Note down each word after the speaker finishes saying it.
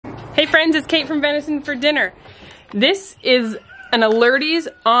friends, it's Kate from Venison for dinner. This is an Alertys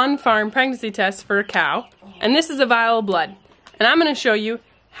on-farm pregnancy test for a cow, and this is a vial of blood. And I'm gonna show you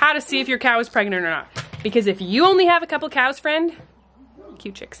how to see if your cow is pregnant or not. Because if you only have a couple cows, friend,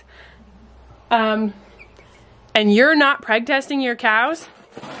 cute chicks, and you're not preg testing your cows,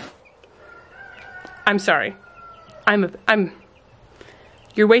 I'm sorry.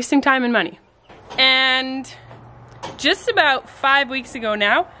 You're wasting time and money. And just about 5 weeks ago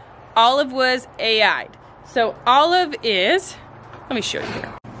now, Olive was AI'd. So Olive is, let me show you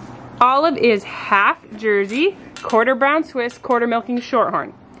here. Olive is half Jersey, quarter brown Swiss, quarter milking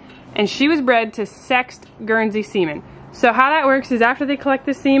shorthorn. And she was bred to sexed Guernsey semen. So how that works is after they collect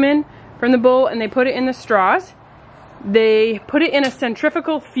the semen from the bull and they put it in the straws, they put it in a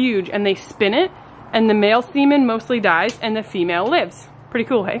centrifugal fuge and they spin it, and the male semen mostly dies and the female lives. Pretty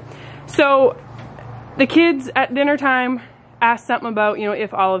cool, hey? So the kids at dinner time asked something about, you know,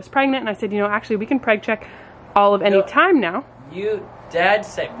 if Olive's pregnant, and I said, you know, actually we can preg check Olive any time now. Dad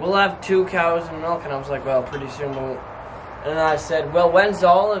said, we'll have 2 cows and milk, and I was like, well, pretty soon we'll... And I said, well, when's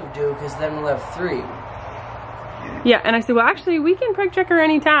Olive due? Because then we'll have 3. Yeah, and I said, well, actually, we can preg check her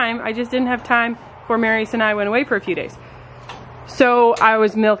anytime. I just didn't have time before Marius and I went away for a few days. So I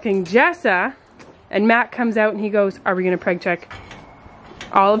was milking Jessa, and Matt comes out and he goes, are we going to preg check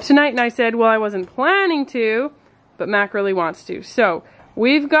Olive tonight? And I said, well, I wasn't planning to, but Mac really wants to. So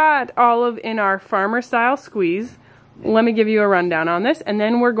we've got Olive in our farmer style squeeze. Let me give you a rundown on this, and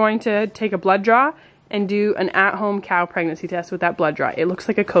then we're going to take a blood draw and do an at-home cow pregnancy test with that blood draw. It looks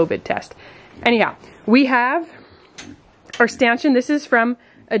like a COVID test. Anyhow, we have our stanchion. This is from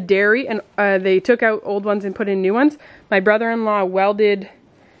a dairy, and they took out old ones and put in new ones. My brother-in-law welded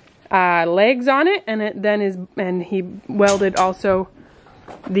legs on it, and he welded also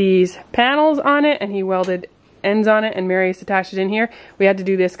these panels on it, and he welded ends on it, and Marius attached it in here. We had to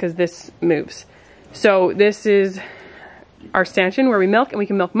do this because this moves. So this is our stanchion where we milk, and we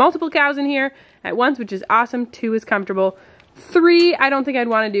can milk multiple cows in here at once, which is awesome. 2 is comfortable. 3, I don't think I'd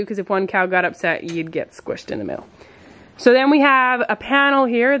want to do, because if one cow got upset, you'd get squished in the middle. So then we have a panel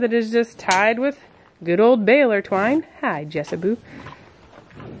here that is just tied with good old baler twine. Hi, Jessaboo.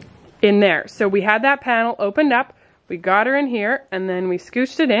 In there. So we had that panel opened up, we got her in here, and then we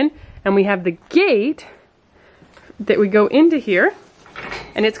scooched it in, and we have the gate that we go into here,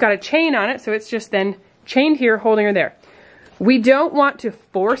 and it's got a chain on it, so it's just then chained here, holding her there. We don't want to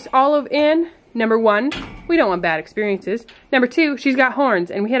force Olive in. Number 1, we don't want bad experiences. Number 2, she's got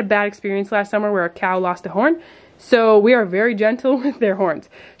horns, and we had a bad experience last summer where a cow lost a horn. So we are very gentle with their horns.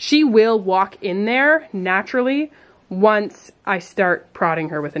 She will walk in there naturally once I start prodding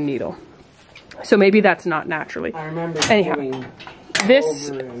her with a needle. So maybe that's not naturally. I remember doing this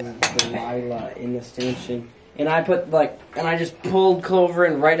Clover and Delilah in the station. And I I just pulled Clover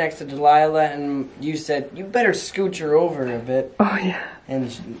in right next to Delilah, and you said, you better scooch her over a bit. Oh, yeah. And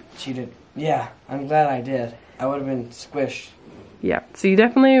she did. Yeah, I'm glad I did. I would have been squished. Yeah, so you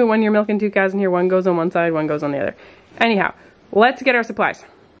definitely, when you're milking 2 cows in here, one goes on one side, one goes on the other. Anyhow, let's get our supplies.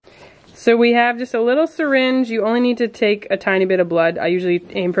 So we have just a little syringe. You only need to take a tiny bit of blood. I usually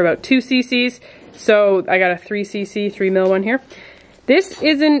aim for about 2 cc's. So I got a 3 cc, 3 ml one here. This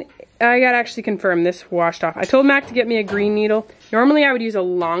isn't, I gotta actually confirm this washed off. I told Mac to get me a green needle. Normally I would use a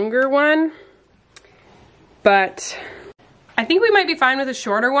longer one, but I think we might be fine with a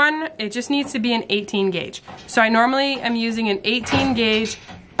shorter one. It just needs to be an 18 gauge. So I normally am using an 18 gauge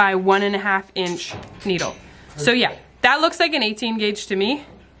by 1.5 inch needle. So yeah, that looks like an 18 gauge to me.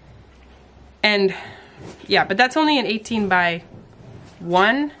 And yeah, but that's only an 18 by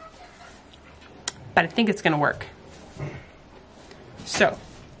 1, but I think it's gonna work. So,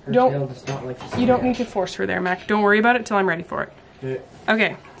 you don't need to force her there, Mac. Don't worry about it till I'm ready for it. Yeah.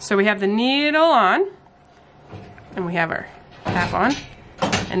 Okay, so we have the needle on, and we have our cap on,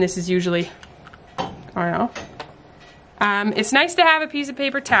 and this is usually, I don't know. It's nice to have a piece of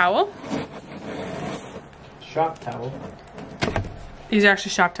paper towel. Shop towel. These are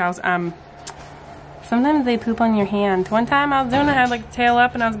actually shop towels. Sometimes they poop on your hand. One time I was doing it, I had like the tail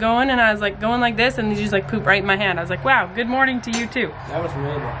up and I was going like this, and they just like poop right in my hand. I was like, wow, good morning to you too. That was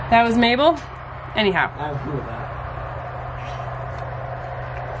Mabel. That was Mabel? Anyhow. I agree with that.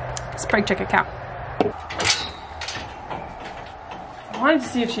 Let's preg check a cow. I wanted to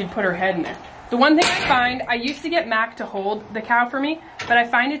see if she'd put her head in there. The one thing I find, I used to get Mac to hold the cow for me, but I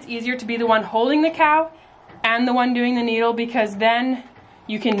find it's easier to be the one holding the cow and the one doing the needle, because then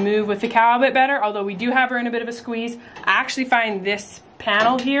you can move with the cow a bit better, although we do have her in a bit of a squeeze. I actually find this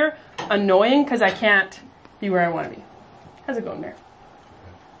panel here annoying because I can't be where I want to be. How's it going there?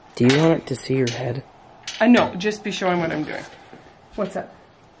 Do you want it to see your head? No, just be showing what I'm doing. What's up?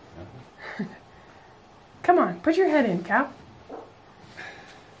 Come on, put your head in, cow.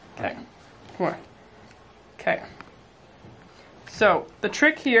 Okay, come on. Okay. So the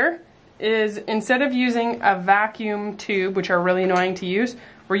trick here is instead of using a vacuum tube, which are really annoying to use,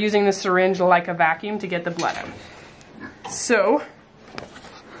 we're using the syringe like a vacuum to get the blood out. So,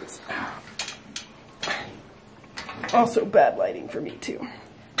 also bad lighting for me too.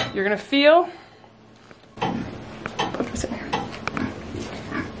 You're gonna feel, put this in here.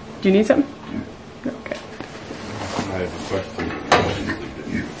 Do you need something? No, okay. I have a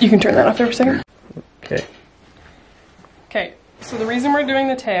question. You can turn that off there for a second. Okay. Okay, so the reason we're doing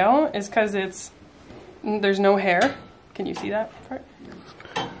the tail is because there's no hair. Can you see that part?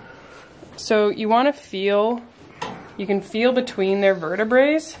 So you want to feel, you can feel between their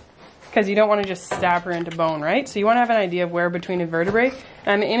vertebrae because you don't want to just stab her into bone, right? So you want to have an idea of where between the vertebrae.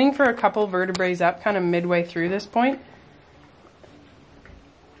 And I'm aiming for a couple vertebrae up kind of midway through this point.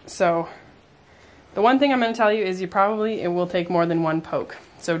 So the one thing I'm going to tell you is it will take more than one poke.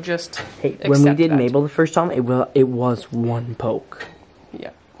 So just hey, when we did Mabel the first time, it was one poke. Yeah.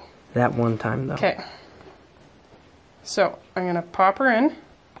 That one time though. Okay. So I'm gonna pop her in.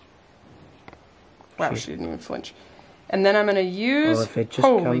 Wow, she didn't even flinch. And then I'm gonna use. Well, if it just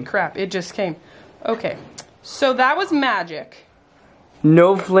holy crap! It just came. Okay. So that was magic.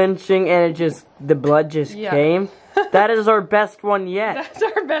 No flinching, and the blood just came. That is our best one yet. That's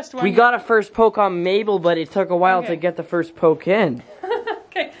our best one. We got a first poke on Mabel, but it took a while to get the first poke in.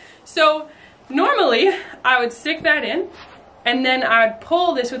 Okay, so normally I would stick that in and then I would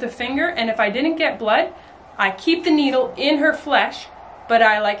pull this with a finger, and if I didn't get blood, I keep the needle in her flesh, but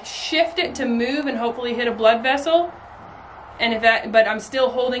I like shift it to move and hopefully hit a blood vessel. And but I'm still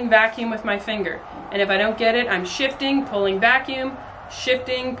holding vacuum with my finger. And if I don't get it, I'm shifting, pulling vacuum,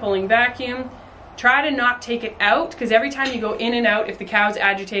 shifting, pulling vacuum. Try to not take it out, because every time you go in and out, if the cow's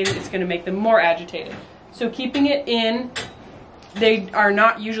agitated, it's going to make them more agitated. So keeping it in, they are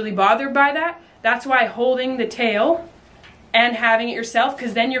not usually bothered by that. That's why holding the tail and having it yourself,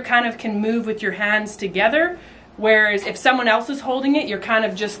 because then you kind of can move with your hands together. Whereas if someone else is holding it, you're kind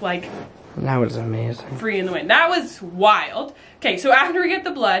of just like... That was amazing. Free in the wind. That was wild. Okay, so after we get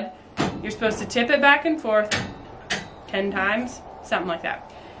the blood, you're supposed to tip it back and forth 10 times, something like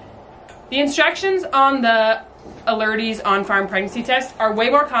that. The instructions on the Alertys OnFarm pregnancy test are way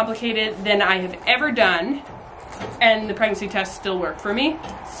more complicated than I have ever done, and the pregnancy tests still work for me.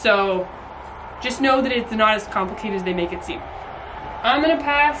 So just know that it's not as complicated as they make it seem. I'm gonna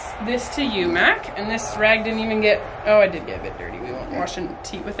pass this to you, Mac, and this rag didn't even get, oh, I did get a bit dirty. We won't wash and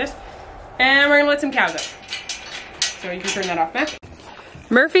teat with this. And we're gonna let some cows up. So you can turn that off, Mac.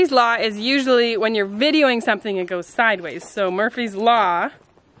 Murphy's Law is usually when you're videoing something, it goes sideways. So Murphy's Law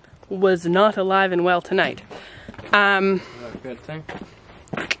was not alive and well tonight. Is that a good thing?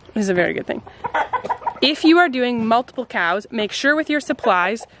 This is a very good thing. If you are doing multiple cows, make sure with your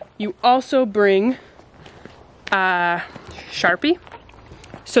supplies you also bring a Sharpie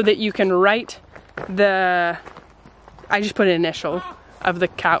so that you can write the, I just put an initial of the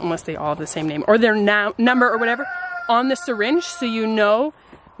cow, unless they all have the same name, or their number or whatever, on the syringe so you know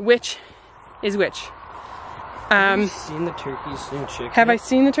which is which. Have you seen the turkey's new chicken? Have I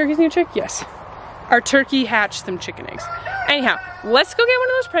seen the turkey's new chick? Yes. Our turkey hatched some chicken eggs. Anyhow, let's go get one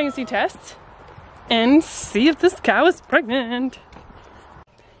of those pregnancy tests and see if this cow is pregnant.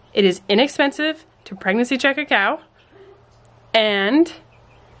 It is inexpensive to pregnancy check a cow, and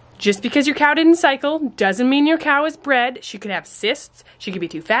just because your cow didn't cycle doesn't mean your cow is bred. She could have cysts, she could be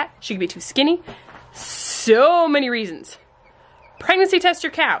too fat, she could be too skinny. So many reasons. Pregnancy test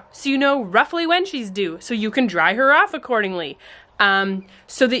your cow so you know roughly when she's due, so you can dry her off accordingly.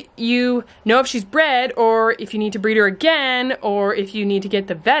 So that you know if she's bred, or if you need to breed her again, or if you need to get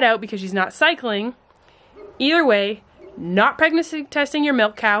the vet out because she's not cycling. Either way, not pregnancy testing your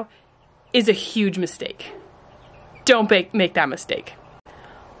milk cow is a huge mistake. Don't make that mistake.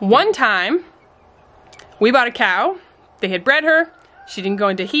 One time, we bought a cow. They had bred her. She didn't go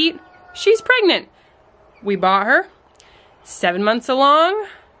into heat. She's pregnant. We bought her. 7 months along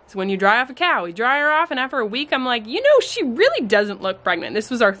is when you dry off a cow. We dry her off, and after a week, I'm like, you know, she really doesn't look pregnant.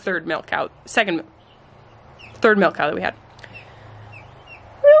 This was our third milk cow. Third milk cow that we had.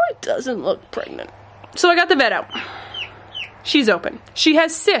 Really doesn't look pregnant. So I got the vet out. She's open. She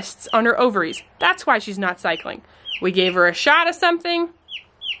has cysts on her ovaries. That's why she's not cycling. We gave her a shot of something.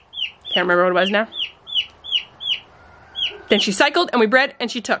 Can't remember what it was now. Then she cycled, and we bred, and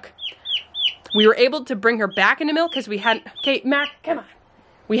she took. We were able to bring her back into milk because we hadn't, okay, Mac, come on.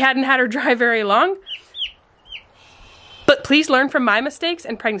 We hadn't had her dry very long. But please learn from my mistakes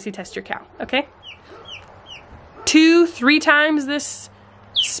and pregnancy test your cow, okay? 2-3 times this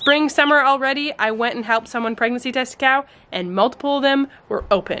Spring, summer already, I went and helped someone pregnancy test a cow, and multiple of them were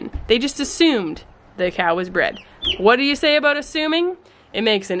open. They just assumed the cow was bred. What do you say about assuming? It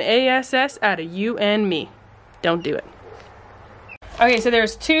makes an ASS out of you and me. Don't do it. Okay, so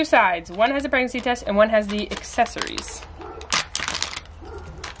there's two sides. One has a pregnancy test and one has the accessories.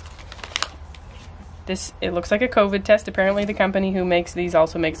 This, it looks like a COVID test. Apparently the company who makes these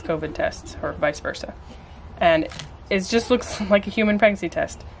also makes COVID tests, or vice versa. And it just looks like a human pregnancy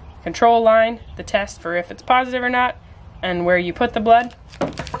test. Control line, the test for if it's positive or not, and where you put the blood.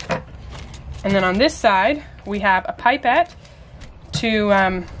 And then on this side, we have a pipette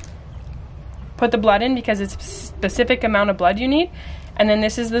to put the blood in because it's a specific amount of blood you need. And then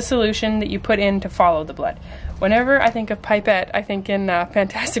this is the solution that you put in to follow the blood. Whenever I think of pipette, I think in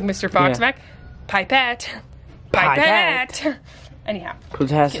Fantastic Mr. Foxmack. Yeah. Pipette. Pipette. Anyhow.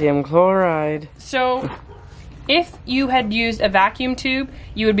 Potassium chloride. So, if you had used a vacuum tube,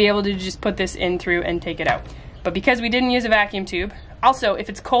 you would be able to just put this in through and take it out. But because we didn't use a vacuum tube, also, if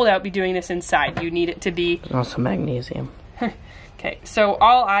it's cold out, be doing this inside. You need it to be... Also magnesium. Okay, so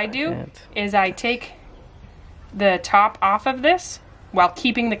all I do is I take the top off of this while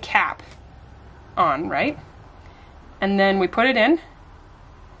keeping the cap on, right? And then we put it in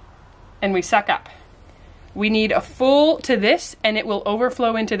and we suck up. We need a full to this and it will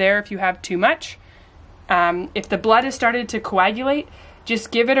overflow into there if you have too much. If the blood has started to coagulate,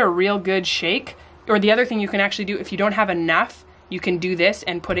 just give it a real good shake. Or the other thing you can actually do, if you don't have enough, you can do this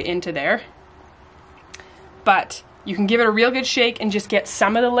and put it into there. But you can give it a real good shake and just get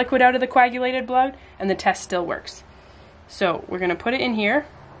some of the liquid out of the coagulated blood and the test still works. So we're gonna put it in here.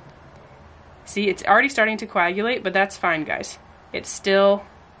 See, it's already starting to coagulate, but that's fine, guys. It still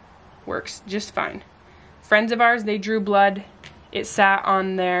works just fine. Friends of ours, they drew blood. It sat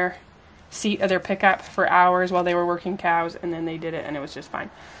on their seat of their pickup for hours while they were working cows, and then they did it and it was just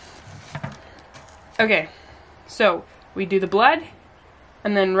fine. Okay, so we do the blood,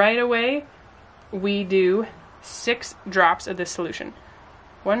 and then right away we do 6 drops of this solution.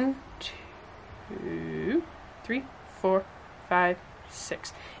 1, 2, 3, 4, 5,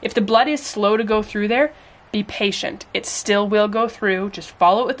 6. If the blood is slow to go through there, be patient. It still will go through. Just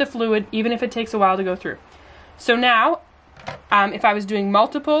follow it with the fluid, even if it takes a while to go through. So now, if I was doing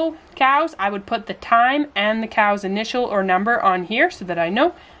multiple cows, I would put the time and the cow's initial or number on here so that I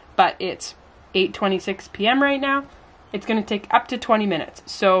know, but it's 8:26 p.m. right now. It's going to take up to 20 minutes.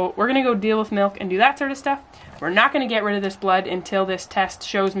 So we're going to go deal with milk and do that sort of stuff. We're not going to get rid of this blood until this test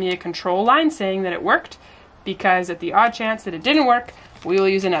shows me a control line saying that it worked, because at the odd chance that it didn't work, we will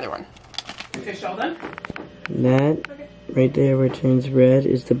use another one. Fish all done? That right there where it turns red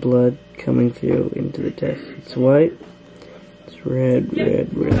is the blood coming through into the test. It's white, it's red,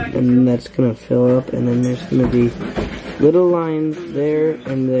 red, red, and then that's going to fill up, and then there's going to be little lines there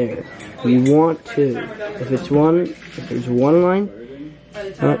and there. You want to, if there's one line,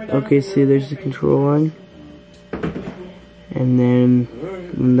 okay, see there's the control line, and then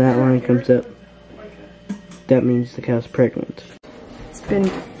when that line comes up, that means the cow's pregnant. It's been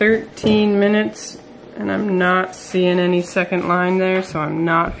 13 minutes and I'm not seeing any second line there, so I'm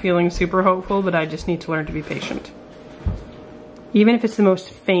not feeling super hopeful, but I just need to learn to be patient. Even if it's the most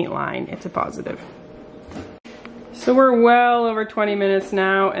faint line, it's a positive. So we're well over 20 minutes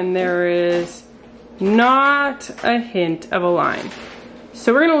now, and there is not a hint of a line.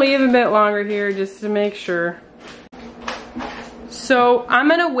 So we're gonna leave a bit longer here just to make sure. So I'm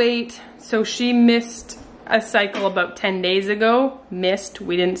gonna wait. So she missed a cycle about 10 days ago. Missed,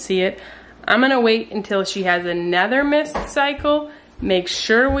 we didn't see it. I'm gonna wait until she has another missed cycle, make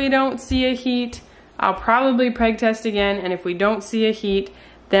sure we don't see a heat. I'll probably preg test again, and if we don't see a heat,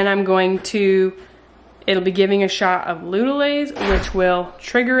 then I'm going to, it'll be giving a shot of Ludelase, which will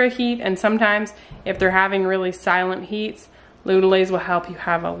trigger a heat, and sometimes if they're having really silent heats, Ludelase will help you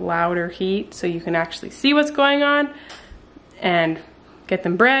have a louder heat so you can actually see what's going on and get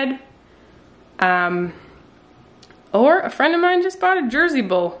them bred. Or a friend of mine just bought a Jersey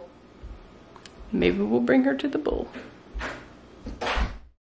bull. Maybe we'll bring her to the bull.